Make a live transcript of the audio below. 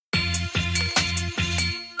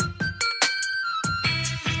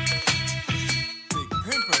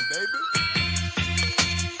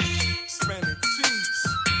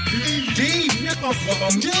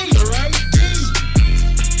G, right? G.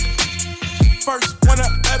 First wanna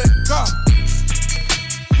let it go.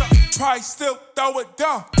 Probably still throw it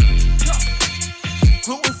down.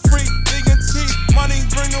 Gluten free, vegan cheese. Money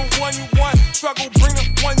bring the one you want. Struggle bring the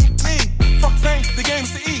one you need. Fuck fame, the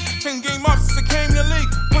game's to eat. Change the game up since I came in the league.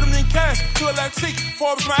 Put them in cash, do it like cheek.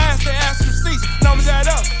 Forbes my ass, they ask receipts. Numbers add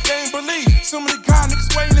up, they ain't believe. Some of the guys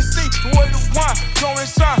niggas waiting to see. The way to wine, grow and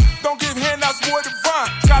shine. Don't give handouts, more divine.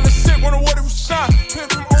 Scholar shit, wanna water with shine.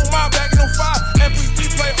 Pimpin on my back, no fire. MP3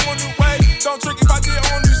 play on the way. Don't drink if I did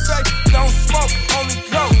on you say. Don't smoke, only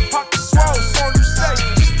go. Pocket swole, on you say.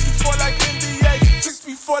 Just before like NBA. Just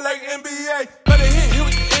before like NBA. Better hit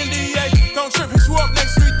with the NDA. Don't trip, hit you up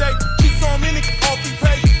next 3 days. Keep on me, nigga, all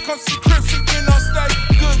prepaid. Come see Chris, he been on stage.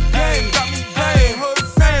 Good game, got me playing. Hood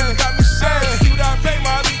family, got me shame. See what I pay,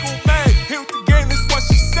 my legal man. Hit with the game, that's what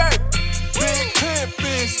she said. Big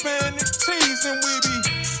pimpin', spin the cheese, and we be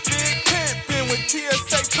big pimpin' with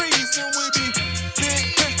TSA trees, and we be big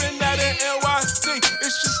pimpin' out in NYC.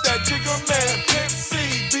 It's just that jigger man, Pimp C,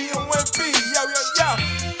 B-O-M-B, yo, yo, yo.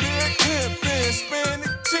 Big pimpin', spin the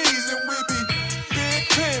cheese, and we be big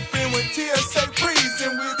pimpin' with TSA trees,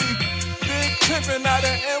 and we be big pimpin' out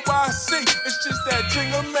in NYC. It's just that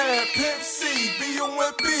jigger man, Pimp C,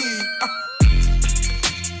 B-O-M-B.